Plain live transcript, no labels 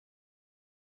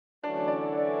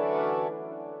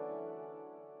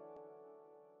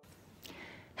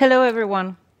Hello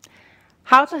everyone.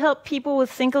 How to help people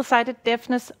with single-sided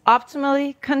deafness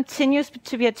optimally continues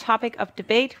to be a topic of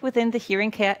debate within the hearing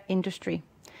care industry.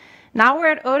 Now we're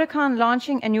at Oticon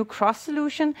launching a new CROS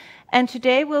solution, and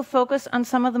today we'll focus on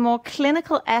some of the more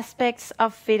clinical aspects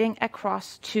of fitting a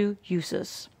CROS to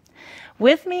users.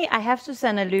 With me, I have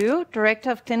Susanna Løve,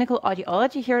 Director of Clinical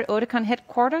Audiology here at Oticon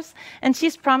headquarters, and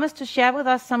she's promised to share with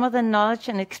us some of the knowledge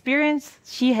and experience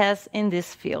she has in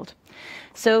this field.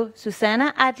 So,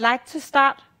 Susanna, I'd like to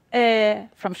start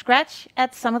from scratch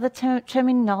at some of the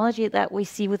terminology that we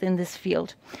see within this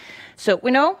field. So,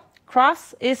 we know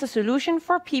CROS is a solution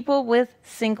for people with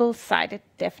single-sided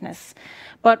deafness.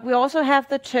 But we also have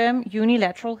the term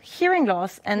unilateral hearing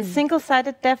loss, and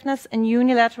single-sided deafness and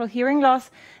unilateral hearing loss,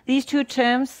 these two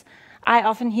terms I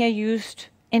often hear used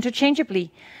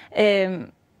interchangeably.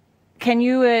 Can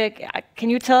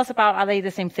you tell us about, are they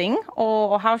the same thing,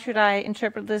 or how should I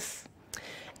interpret this?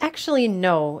 Actually,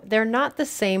 no, they're not the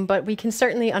same, but we can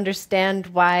certainly understand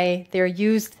why they're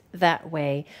used that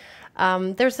way.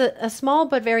 There's a small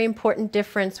but very important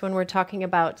difference when we're talking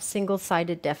about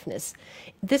single-sided deafness.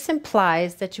 This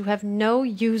implies that you have no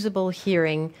usable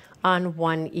hearing on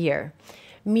one ear,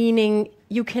 meaning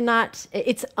you cannot,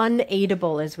 it's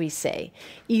unaidable, as we say,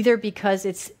 either because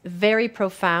it's very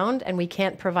profound and we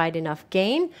can't provide enough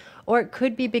gain, or it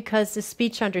could be because the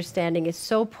speech understanding is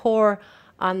so poor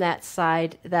on that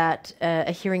side that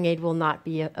a hearing aid will not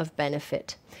be of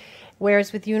benefit.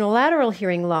 Whereas with unilateral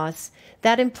hearing loss,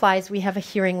 that implies we have a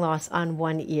hearing loss on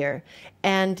one ear.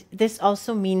 And this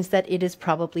also means that it is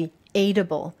probably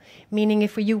aidable, meaning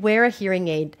if you wear a hearing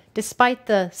aid, despite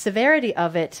the severity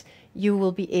of it, you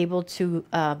will be able to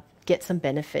get some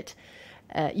benefit.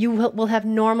 You will have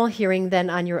normal hearing then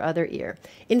on your other ear.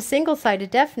 In single-sided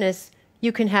deafness,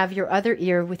 you can have your other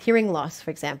ear with hearing loss, for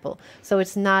example. So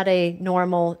it's not a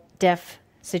normal deaf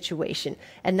situation.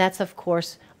 And that's, of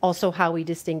course, also how we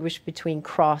distinguish between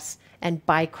CROS and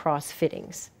Bicross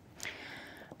fittings.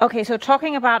 Okay, so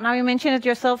talking about, now you mentioned it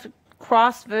yourself,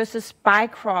 CROS versus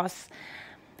Bicross.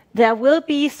 There will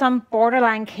be some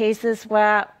borderline cases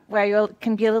where you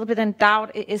can be a little bit in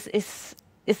doubt. Is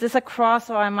this a CROS,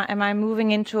 or am I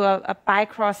moving into a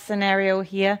Bicross scenario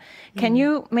here? Can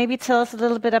you maybe tell us a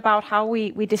little bit about how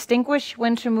we distinguish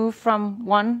when to move from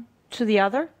one to the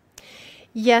other?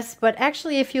 Yes, but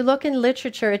actually, if you look in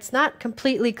literature, it's not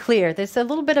completely clear. There's a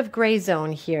little bit of gray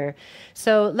zone here.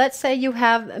 So let's say you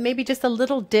have maybe just a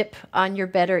little dip on your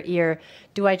better ear.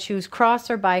 Do I choose CROS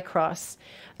or Bicross?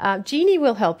 Genie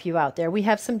will help you out there. We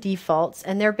have some defaults,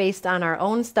 and they're based on our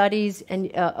own studies and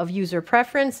of user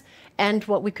preference and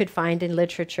what we could find in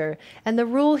literature. And the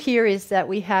rule here is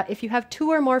that if you have 2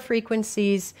 or more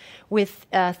frequencies with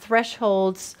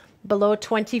thresholds below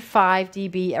 25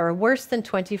 dB or worse than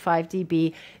 25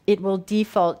 dB, it will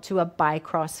default to a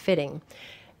Bicross fitting.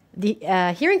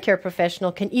 The hearing care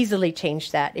professional can easily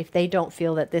change that if they don't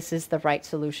feel that this is the right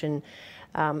solution.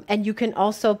 And you can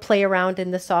also play around in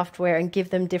the software and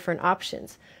give them different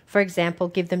options. For example,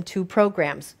 give them 2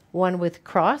 programs, one with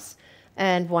CROS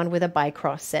and one with a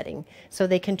Bicross setting, so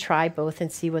they can try both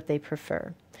and see what they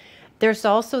prefer. There's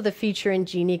also the feature in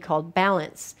Genie called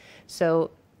balance. So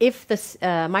if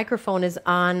the microphone is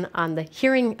on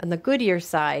the good ear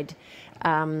side,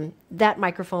 that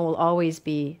microphone will always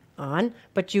be on,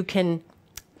 but you can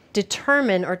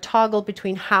determine or toggle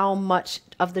between how much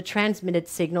of the transmitted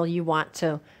signal you want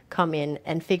to come in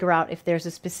and figure out if there's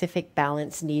a specific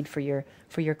balance need for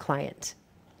your client.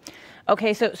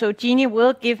 Okay, so Genie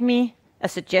will give me a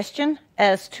suggestion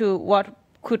as to what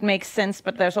could make sense,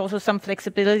 but there's also some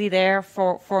flexibility there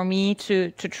for me to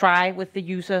try with the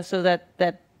user so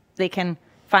that they can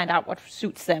find out what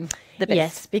suits them the best.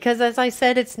 Yes, because as I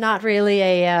said, it's not really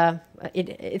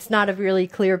it's not a really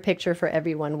clear picture for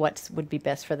everyone what would be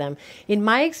best for them. In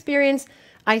my experience,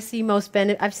 I've seen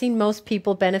most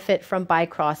people benefit from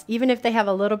Bicross, even if they have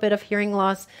a little bit of hearing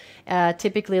loss,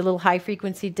 typically a little high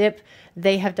frequency dip.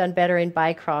 They have done better in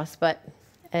Bicross, but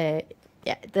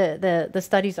yeah, the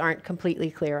studies aren't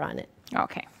completely clear on it.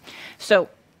 Okay, so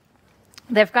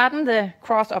they've gotten the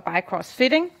CROS or Bicross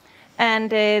fitting, and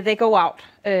they go out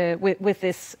with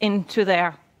this into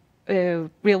their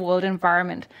real-world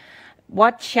environment.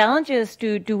 What challenges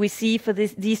do we see for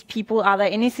these people? Are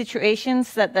there any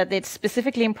situations that it's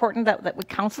specifically important that we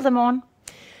counsel them on?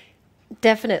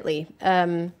 Definitely,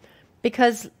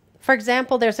 because, for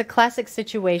example, there's a classic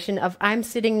situation of I'm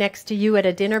sitting next to you at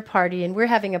a dinner party and we're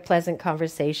having a pleasant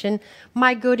conversation.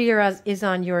 My good ear is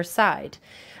on your side.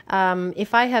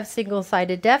 If I have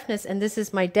single-sided deafness and this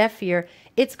is my deaf ear,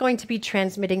 it's going to be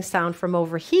transmitting sound from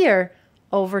over here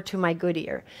over to my good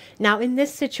ear. Now, in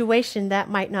this situation, that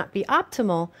might not be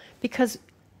optimal because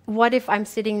what if I'm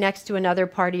sitting next to another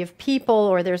party of people,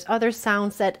 or there's other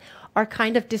sounds that are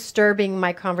kind of disturbing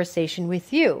my conversation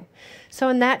with you? So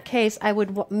in that case, I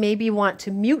would maybe want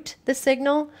to mute the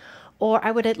signal, or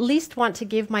I would at least want to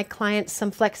give my client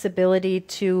some flexibility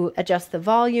to adjust the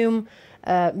volume,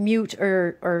 mute,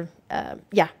 or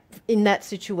in that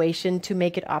situation to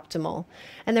make it optimal.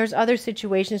 And there's other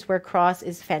situations where CROS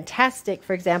is fantastic.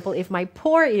 For example, if my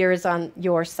poor ear is on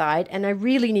your side and I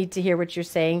really need to hear what you're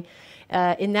saying,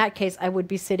 in that case, I would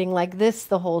be sitting like this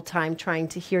the whole time trying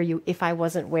to hear you if I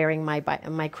wasn't wearing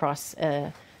my CROS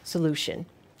solution.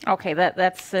 Okay,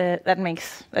 that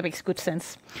makes good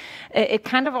sense. It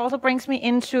kind of also brings me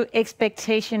into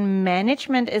expectation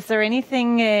management. Is there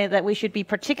anything that we should be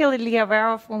particularly aware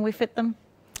of when we fit them?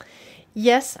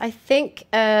 Yes, I think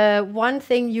one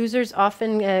thing users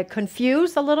often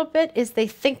confuse a little bit is they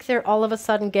think they're all of a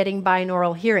sudden getting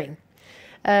binaural hearing.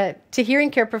 To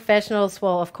hearing care professionals,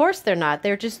 well, of course they're not.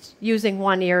 They're just using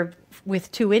one ear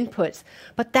with two inputs.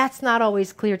 But that's not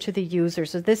always clear to the user,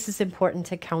 so this is important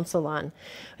to counsel on.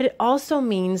 But it also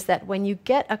means that when you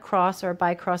get a CROS or a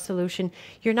Bicross solution,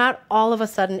 you're not all of a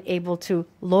sudden able to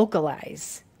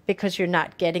localize because you're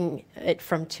not getting it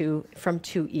from two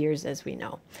ears, as we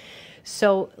know.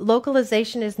 So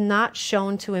localization is not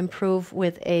shown to improve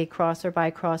with a CROS or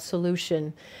Bicross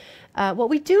solution. What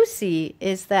we do see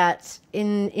is that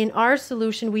in our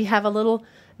solution,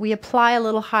 we apply a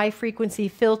little high frequency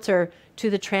filter to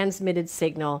the transmitted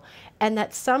signal, and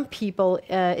that some people,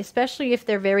 especially if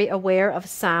they're very aware of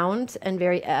sound and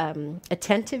very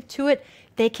attentive to it,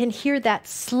 they can hear that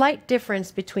slight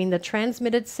difference between the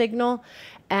transmitted signal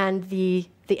and the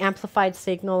amplified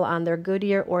signal on their good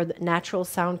ear or the natural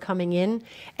sound coming in,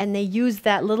 and they use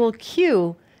that little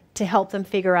cue to help them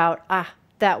figure out,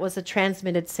 that was a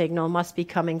transmitted signal, must be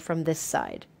coming from this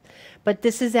side. But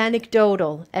this is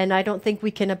anecdotal, and I don't think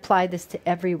we can apply this to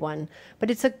everyone. But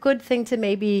it's a good thing to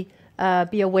maybe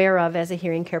be aware of as a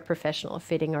hearing care professional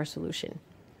fitting our solution.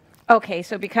 Okay,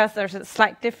 so because there's a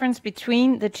slight difference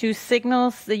between the two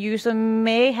signals, the user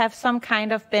may have some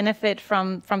kind of benefit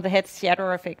from the head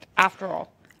shadow effect after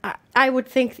all. I would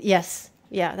think, yes.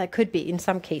 Yeah, that could be in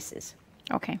some cases.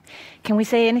 Okay. Can we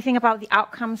say anything about the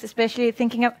outcomes, especially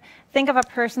think of a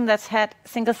person that's had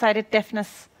single-sided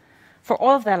deafness for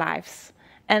all of their lives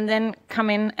and then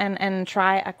come in and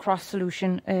try a CROS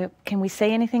solution? Can we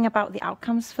say anything about the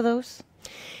outcomes for those?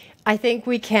 I think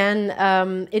we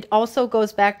can. It also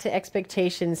goes back to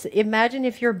expectations. Imagine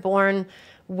if you're born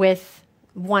with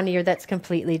one ear that's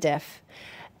completely deaf,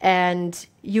 and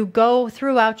you go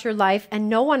throughout your life and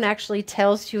no one actually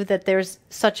tells you that there's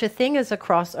such a thing as a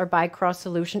CROS or Bicross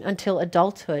solution until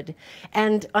adulthood.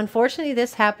 And unfortunately,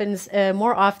 this happens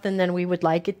more often than we would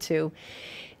like it to.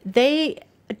 They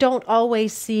don't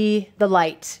always see the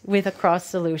light with a CROS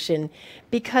solution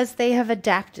because they have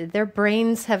adapted. Their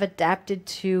brains have adapted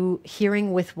to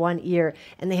hearing with one ear,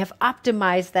 and they have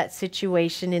optimized that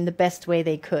situation in the best way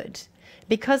they could.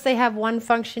 Because they have one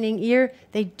functioning ear,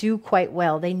 they do quite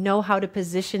well. They know how to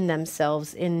position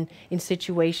themselves in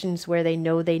situations where they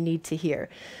know they need to hear.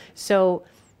 So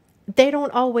they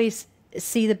don't always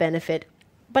see the benefit,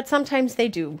 but sometimes they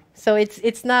do. So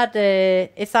it's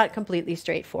not completely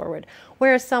straightforward.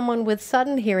 Whereas someone with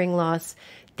sudden hearing loss,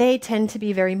 they tend to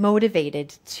be very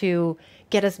motivated to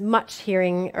get as much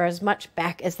hearing or as much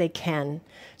back as they can.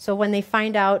 So when they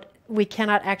find out we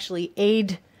cannot actually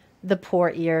aid the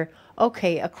poor ear,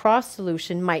 okay, a CROS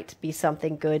solution might be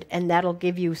something good, and that'll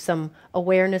give you some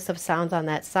awareness of sounds on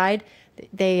that side.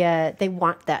 They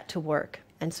want that to work,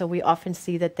 and so we often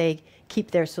see that they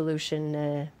keep their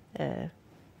solution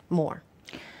more.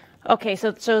 Okay,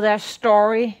 so their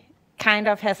story kind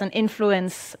of has an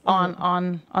influence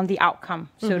on the outcome,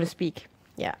 so to speak.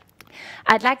 Yeah.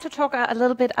 I'd like to talk a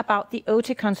little bit about the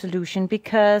Oticon solution,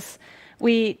 because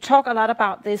we talk a lot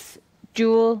about this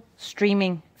dual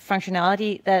streaming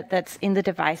functionality that's in the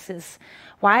devices.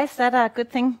 Why is that a good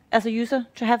thing as a user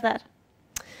to have that?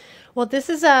 Well, this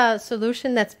is a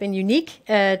solution that's been unique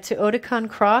to Oticon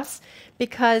CROS,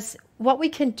 because what we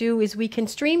can do is we can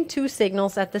stream two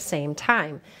signals at the same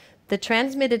time. The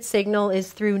transmitted signal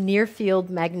is through near-field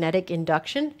magnetic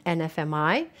induction,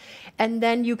 NFMI, and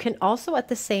then you can also at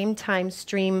the same time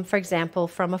stream, for example,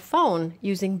 from a phone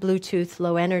using Bluetooth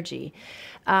Low Energy.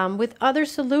 With other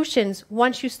solutions,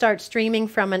 once you start streaming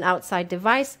from an outside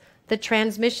device, the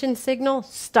transmission signal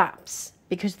stops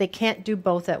because they can't do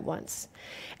both at once.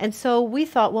 And so we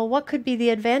thought, well, what could be the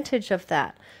advantage of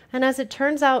that? And as it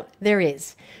turns out, there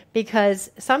is.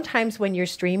 Because sometimes when you're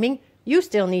streaming, you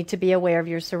still need to be aware of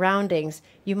your surroundings.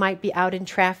 You might be out in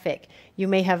traffic. You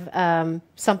may have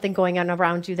something going on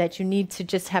around you that you need to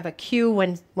just have a cue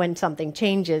when something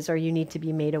changes or you need to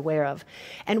be made aware of.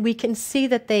 And we can see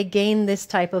that they gain this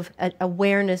type of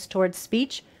awareness towards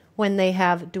speech when they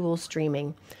have dual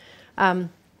streaming.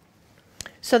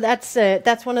 So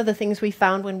that's one of the things we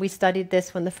found when we studied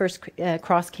this when the first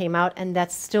CROS came out, and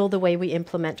that's still the way we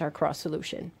implement our CROS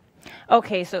solution.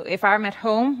 Okay, so if I'm at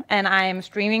home and I'm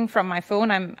streaming from my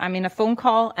phone, I'm in a phone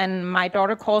call and my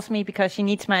daughter calls me because she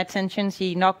needs my attention,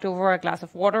 she knocked over a glass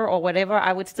of water or whatever,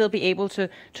 I would still be able to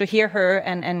hear her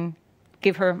and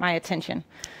give her my attention.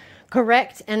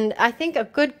 Correct, and I think a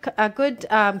good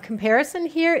comparison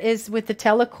here is with the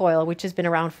Telecoil, which has been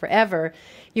around forever.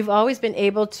 You've always been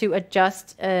able to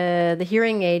adjust the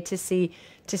hearing aid to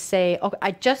say, oh,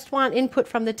 I just want input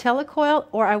from the Telecoil,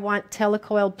 or I want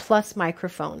Telecoil plus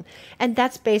microphone. And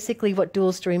that's basically what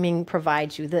dual streaming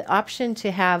provides you, the option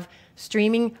to have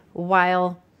streaming while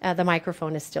the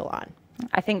microphone is still on.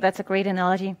 I think that's a great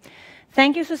analogy.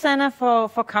 Thank you, Susanna,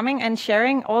 for coming and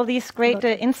sharing all these great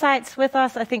insights with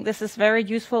us. I think this is very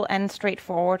useful and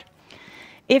straightforward.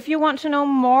 If you want to know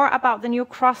more about the new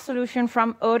CROS solution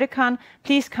from Oticon,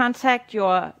 please contact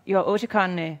your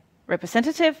Oticon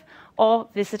representative or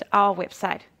visit our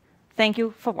website. Thank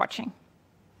you for watching.